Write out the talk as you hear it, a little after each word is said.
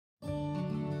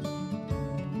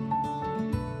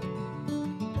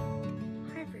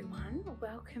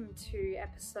welcome to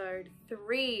episode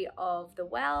 3 of The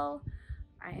Well.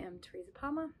 I am Teresa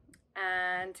Palmer,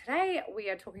 and today we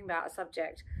are talking about a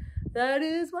subject that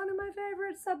is one of my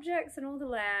favorite subjects in all the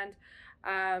land,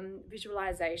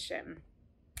 visualization,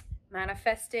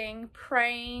 manifesting,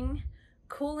 praying,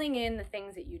 calling in the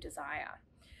things that you desire.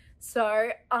 So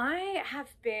I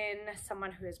have been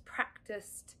someone who has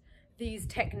practiced these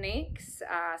techniques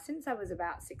since I was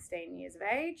about 16 years of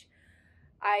age.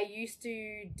 I used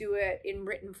to do it in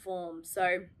written form.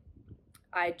 So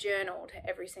I journaled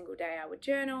every single day. I would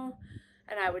journal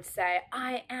and I would say,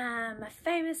 I am a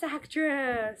famous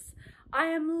actress. I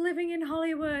am living in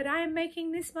Hollywood. I am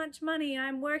making this much money.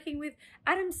 I'm working with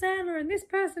Adam Sandler and this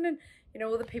person. And, you know,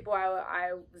 all the people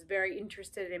I was very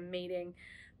interested in meeting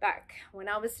back when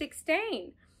I was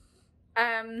 16.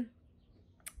 And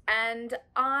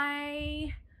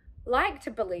I like to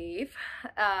believe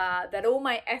that all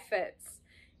my efforts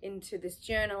into this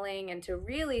journaling and to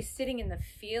really sitting in the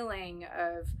feeling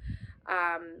of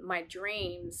my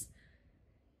dreams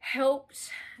helped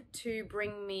to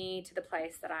bring me to the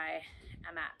place that I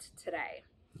am at today.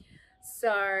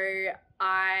 So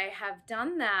I have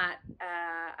done that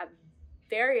at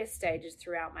various stages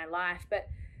throughout my life, but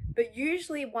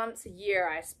usually once a year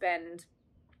I spend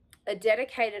a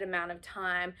dedicated amount of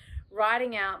time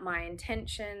writing out my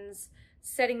intentions,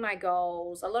 setting my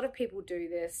goals. A lot of people do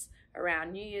this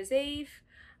around New Year's Eve.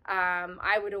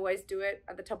 I would always do it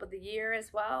at the top of the year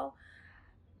as well.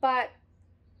 But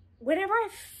whenever I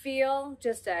feel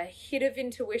just a hit of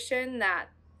intuition that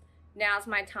now's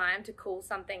my time to call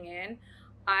something in,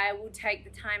 I will take the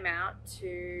time out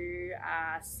to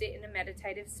sit in a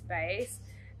meditative space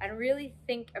and really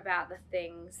think about the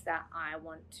things that I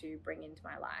want to bring into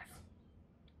my life.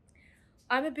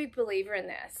 I'm a big believer in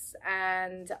this,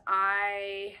 and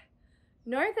I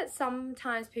know that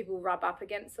sometimes people rub up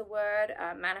against the word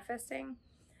manifesting,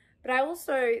 but I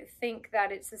also think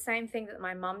that it's the same thing that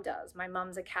my mum does. My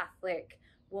mum's a Catholic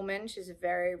woman. She's a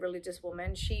very religious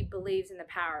woman. She believes in the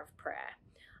power of prayer.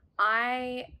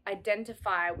 I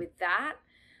identify with that,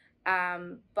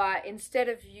 but instead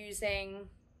of using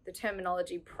the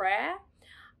terminology prayer,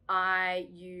 I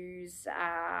use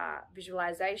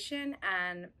visualization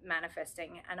and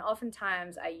manifesting, and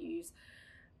oftentimes I use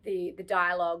the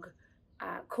dialogue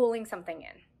calling something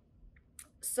in.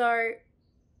 So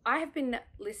I have been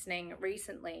listening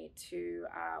recently to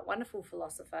a wonderful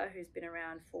philosopher who's been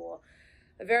around for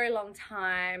a very long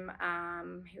time.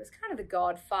 He was kind of the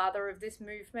godfather of this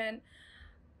movement.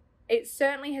 It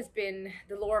certainly has been,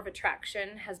 the law of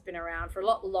attraction has been around for a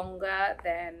lot longer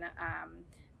than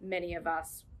many of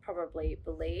us probably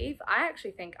believe. I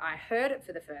actually think I heard it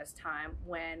for the first time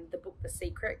when the book The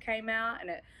Secret came out, and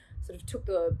it sort of took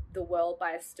the world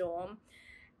by a storm.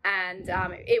 And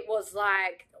it was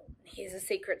like, here's a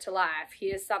secret to life.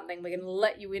 Here's something, we're going to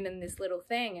let you in this little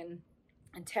thing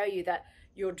and tell you that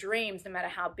your dreams, no matter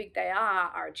how big they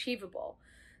are achievable.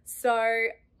 So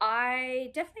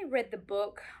I definitely read the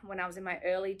book when I was in my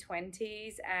early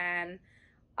 20s, and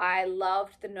I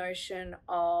loved the notion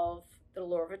of the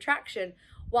law of attraction.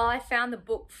 While I found the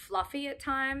book fluffy at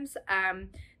times,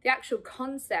 the actual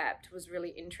concept was really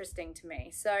interesting to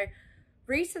me. So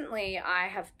recently I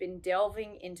have been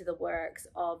delving into the works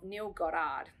of Neil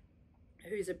Goddard,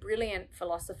 who's a brilliant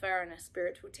philosopher and a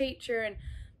spiritual teacher, and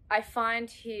I find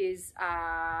his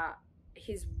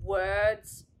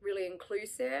words really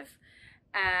inclusive,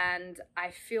 and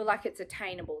I feel like it's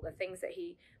attainable. The things that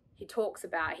he talks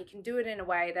about, he can do it in a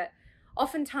way that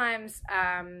oftentimes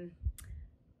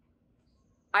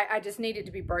I just need it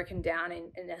to be broken down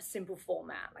in a simple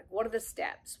format. Like, what are the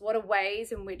steps? What are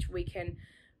ways in which we can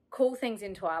call things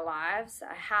into our lives?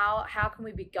 How can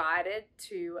we be guided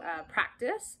to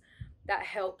practice that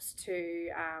helps to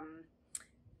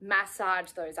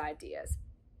massage those ideas?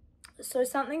 So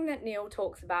something that Neil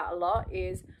talks about a lot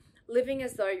is living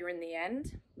as though you're in the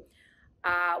end.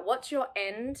 What's your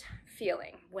end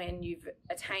feeling when you've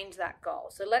attained that goal?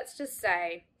 So let's just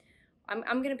say,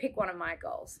 I'm going to pick one of my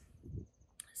goals.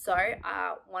 So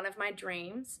one of my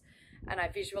dreams, and I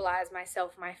visualize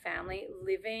myself, my family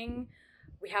living,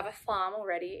 we have a farm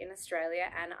already in Australia,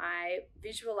 and I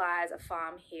visualize a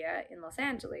farm here in Los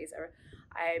Angeles.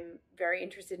 I'm very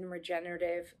interested in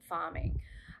regenerative farming,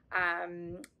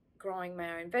 growing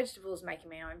my own vegetables, making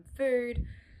my own food.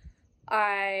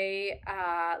 I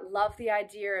love the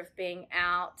idea of being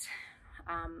out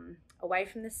away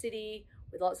from the city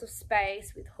with lots of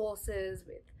space, with horses,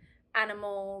 with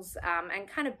animals, and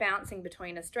kind of bouncing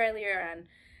between Australia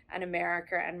and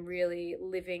America, and really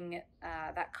living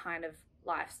that kind of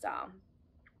lifestyle.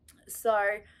 So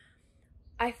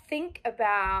I think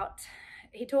about,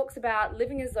 he talks about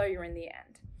living as though you're in the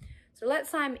end. So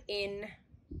let's say I'm in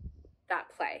that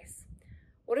place.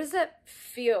 What does it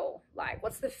feel like?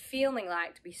 What's the feeling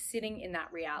like to be sitting in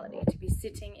that reality, to be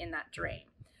sitting in that dream?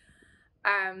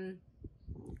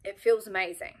 It feels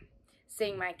amazing.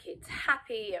 Seeing my kids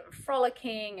happy and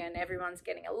frolicking and everyone's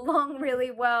getting along really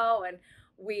well, and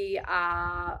we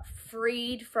are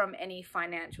freed from any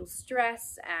financial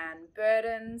stress and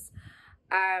burdens.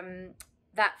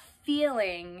 That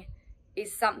feeling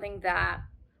is something that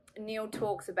Neil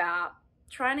talks about,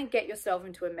 trying to get yourself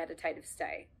into a meditative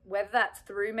state, whether that's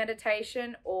through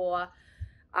meditation or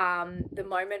the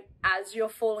moment as you're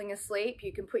falling asleep.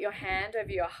 You can put your hand over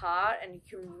your heart and you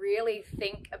can really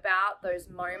think about those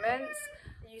moments.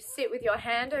 You sit with your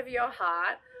hand over your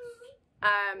heart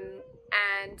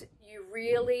and you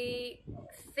really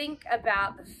think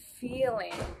about the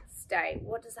feeling state.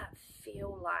 What does that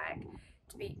feel like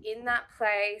to be in that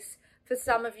place? For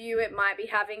some of you, it might be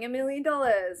having $1 million.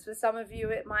 For some of you,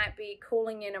 it might be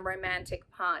calling in a romantic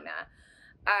partner.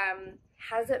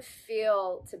 How does it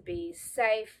feel to be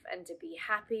safe and to be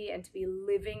happy and to be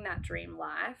living that dream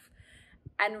life?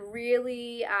 And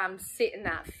really sit in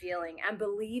that feeling and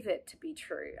believe it to be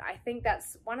true. I think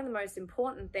that's one of the most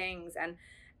important things, and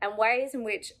ways in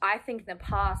which I think in the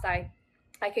past I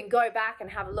can go back and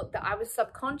have a look that I was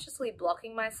subconsciously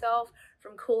blocking myself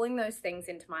from calling those things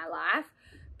into my life,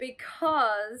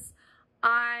 because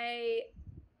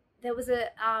there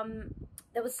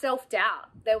was self-doubt.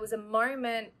 There was a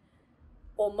moment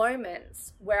or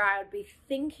moments where I would be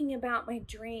thinking about my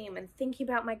dream and thinking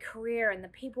about my career and the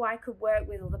people I could work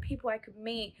with or the people I could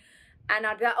meet, and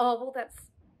I'd be like, oh, well, that's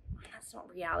not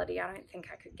reality. I don't think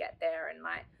I could get there. And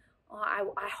like, oh,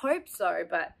 I hope so,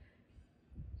 but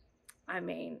I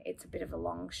mean, it's a bit of a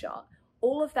long shot.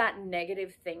 All of that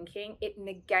negative thinking, it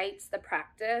negates the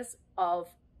practice of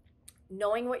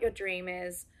knowing what your dream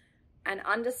is and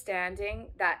understanding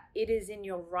that it is in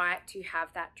your right to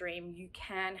have that dream. You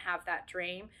can have that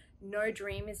dream. No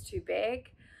dream is too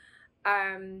big.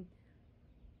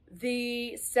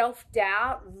 The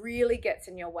self-doubt really gets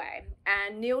in your way.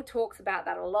 And Neil talks about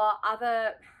that a lot.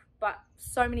 But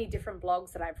so many different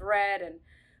blogs that I've read and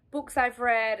books I've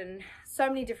read, and so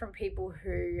many different people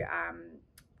who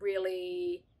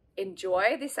really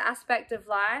enjoy this aspect of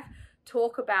life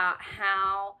talk about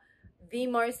how the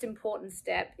most important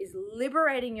step is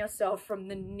liberating yourself from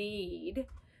the need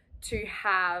to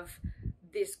have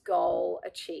this goal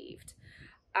achieved,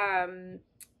 and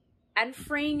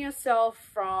freeing yourself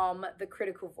from the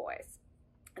critical voice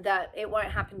that it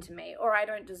won't happen to me or I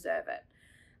don't deserve it.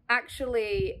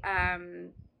 Actually,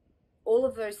 all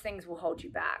of those things will hold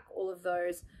you back. All of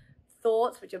those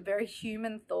thoughts, which are very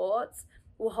human thoughts,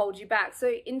 will hold you back.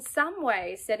 So in some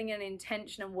ways, setting an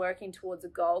intention and working towards a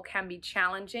goal can be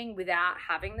challenging without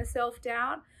having the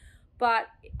self-doubt. But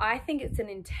I think it's an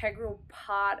integral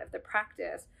part of the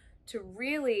practice to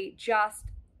really just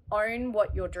own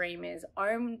what your dream is,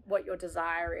 own what your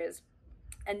desire is,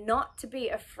 and not to be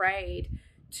afraid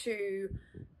to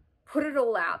put it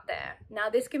all out there. Now,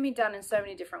 this can be done in so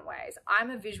many different ways.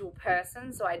 I'm a visual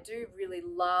person, so I do really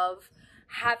love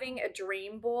having a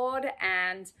dream board,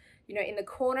 and you know, in the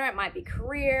corner it might be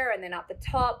career, and then up the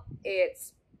top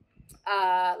it's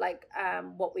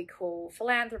what we call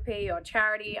philanthropy or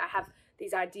charity. I have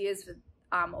these ideas for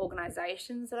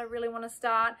organizations that I really want to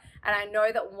start, and I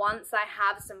know that once I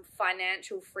have some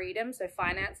financial freedom, so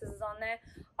finances is on there,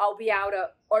 I'll be able to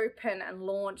open and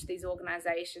launch these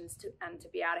organizations to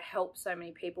be able to help so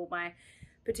many people. My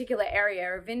particular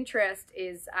area of interest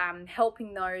is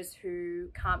helping those who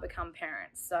can't become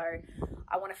parents. So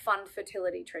I want to fund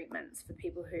fertility treatments for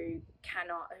people who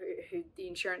cannot, who the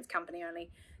insurance company only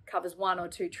covers 1 or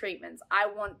 2 treatments. I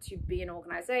want to be an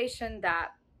organization that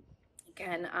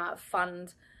can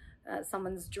fund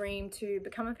someone's dream to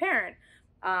become a parent.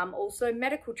 Also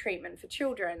medical treatment for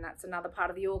children, that's another part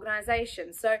of the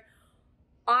organization. So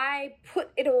I put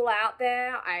it all out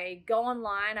there. I go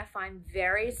online, I find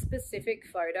very specific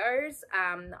photos,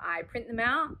 I print them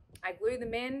out, I glue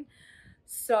them in.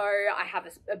 So I have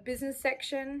a business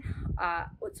section.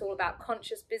 It's all about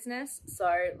conscious business.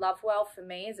 So Lovewell for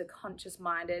me is a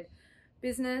conscious-minded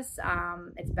business.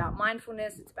 It's about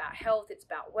mindfulness, it's about health, it's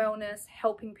about wellness,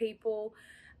 helping people.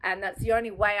 And that's the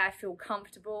only way I feel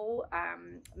comfortable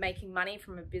making money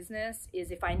from a business, is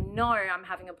if I know I'm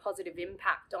having a positive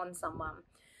impact on someone.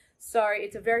 So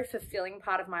it's a very fulfilling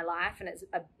part of my life, and it's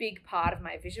a big part of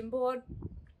my vision board.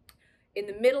 In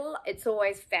the middle, it's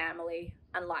always family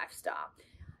and lifestyle.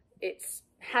 It's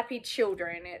happy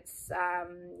children. It's,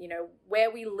 you know, where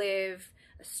we live,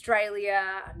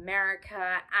 Australia,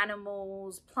 America,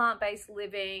 animals, plant-based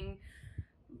living,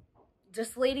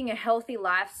 just leading a healthy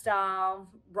lifestyle,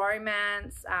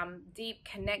 romance, deep,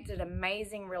 connected,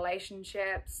 amazing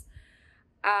relationships.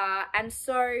 And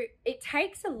so it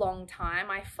takes a long time,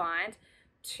 I find,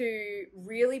 to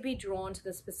really be drawn to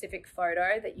the specific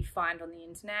photo that you find on the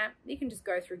internet. You can just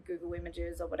go through Google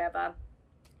Images or whatever,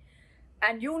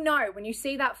 and you'll know when you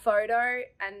see that photo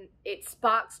and it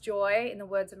sparks joy, in the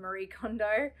words of Marie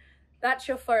Kondo, that's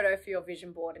your photo for your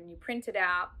vision board, and you print it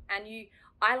out. And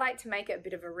I like to make it a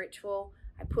bit of a ritual.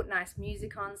 I put nice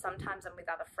music on. Sometimes I'm with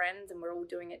other friends and we're all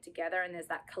doing it together, and there's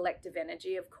that collective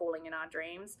energy of calling in our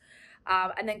dreams.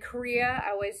 And then career, I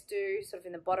always do sort of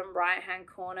in the bottom right hand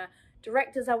corner,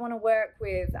 directors I want to work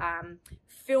with,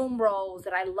 film roles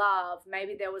that I love.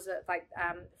 Maybe there was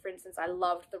for instance, I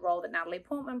loved the role that Natalie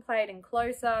Portman played in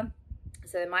Closer,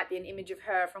 so there might be an image of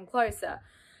her from Closer.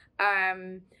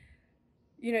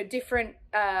 You know, different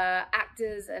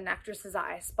actors and actresses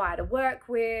I aspire to work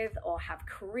with or have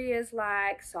careers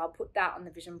like, so I'll put that on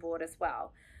the vision board as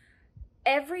well.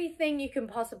 Everything you can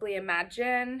possibly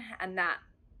imagine, and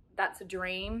that's a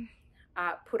dream,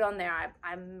 put on there.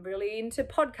 I'm really into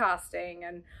podcasting,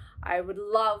 and I would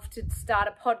love to start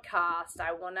a podcast.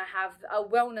 I want to have a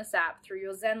wellness app through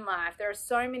your Zen life. There are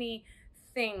so many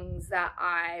things that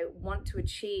I want to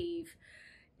achieve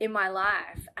in my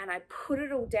life, and I put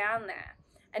it all down there.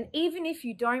 And even if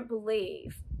you don't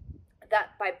believe that,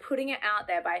 by putting it out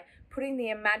there, by putting the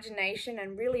imagination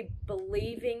and really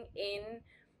believing in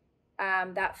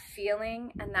that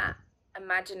feeling and that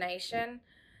imagination,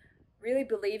 really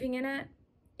believing in it,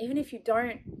 even if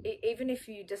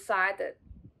you decide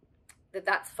that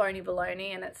that's phony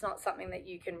baloney and it's not something that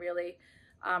you can really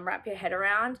wrap your head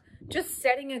around, just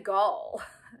setting a goal,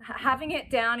 having it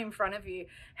down in front of you,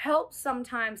 helps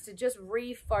sometimes to just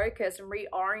refocus and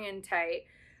reorientate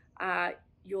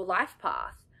your life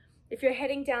path. If you're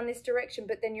heading down this direction,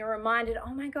 but then you're reminded,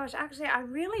 oh my gosh, actually I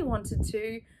really wanted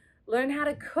to learn how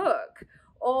to cook,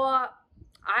 or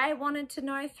I wanted to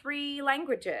know 3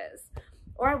 languages,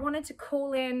 or I wanted to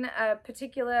call in a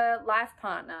particular life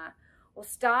partner, or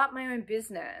start my own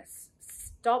business,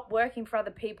 stop working for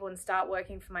other people and start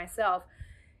working for myself.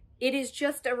 It is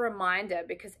just a reminder,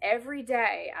 because every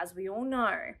day, as we all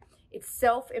know, it's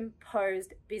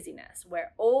self-imposed busyness.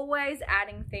 We're always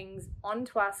adding things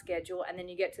onto our schedule, and then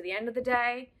you get to the end of the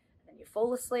day, and then you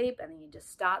fall asleep, and then you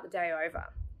just start the day over.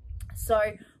 So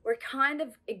we're kind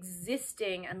of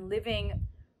existing and living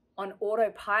on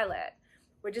autopilot.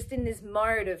 We're just in this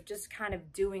mode of just kind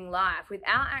of doing life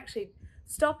without actually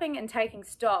stopping and taking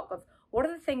stock of, what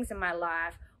are the things in my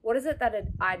life? What is it that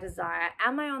I desire?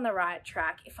 Am I on the right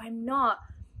track? If I'm not,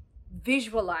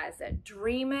 visualize it,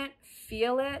 dream it,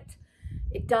 feel it.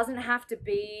 It doesn't have to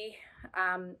be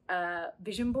a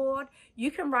vision board.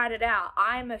 You can write it out.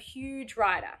 I'm a huge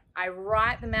writer. I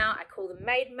write them out. I call them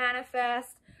made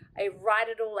manifest. I write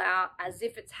it all out as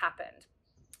if it's happened.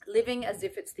 Living as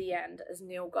if it's the end, as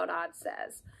Neil Goddard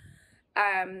says.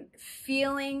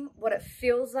 Feeling what it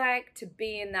feels like to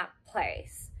be in that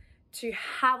place, to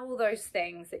have all those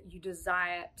things that you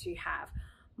desire to have.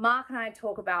 Mark and I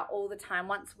talk about all the time,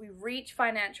 once we reach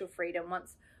financial freedom,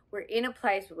 once we're in a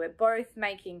place where we're both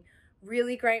making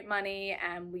really great money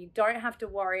and we don't have to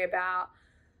worry about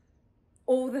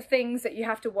all the things that you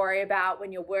have to worry about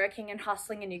when you're working and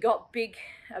hustling, and you got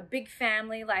a big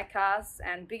family like us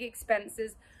and big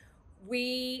expenses,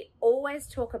 we always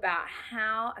talk about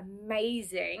how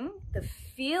amazing the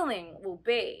feeling will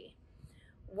be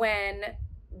when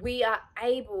we are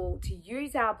able to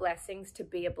use our blessings to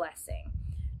be a blessing,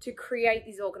 to create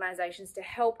these organizations, to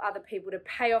help other people, to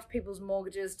pay off people's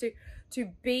mortgages,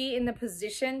 to be in the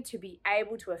position to be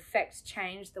able to affect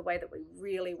change the way that we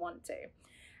really want to.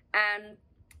 And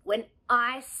when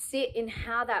I sit in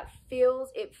how that feels,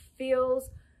 it feels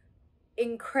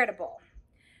incredible.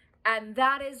 And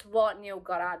that is what Neil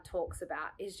Goddard talks about,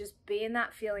 is just be in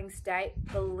that feeling state,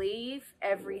 believe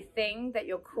everything that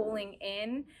you're calling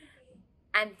in.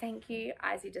 And thank you,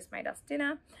 Izzy just made us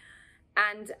dinner.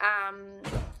 And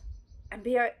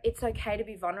it's okay to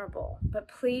be vulnerable, but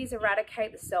please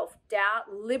eradicate the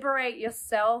self-doubt, liberate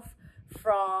yourself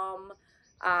from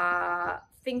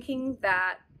thinking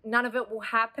that none of it will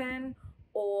happen,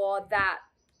 or that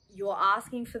you're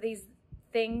asking for these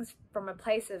things from a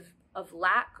place of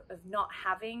lack, of not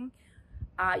having.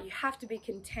 You have to be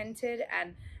contented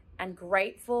and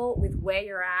grateful with where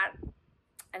you're at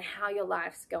and how your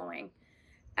life's going.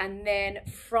 And then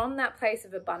from that place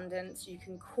of abundance, you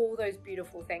can call those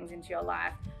beautiful things into your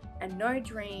life, and no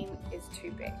dream is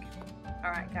too big.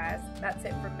 All right, guys, that's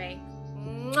it from me.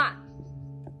 Mwah!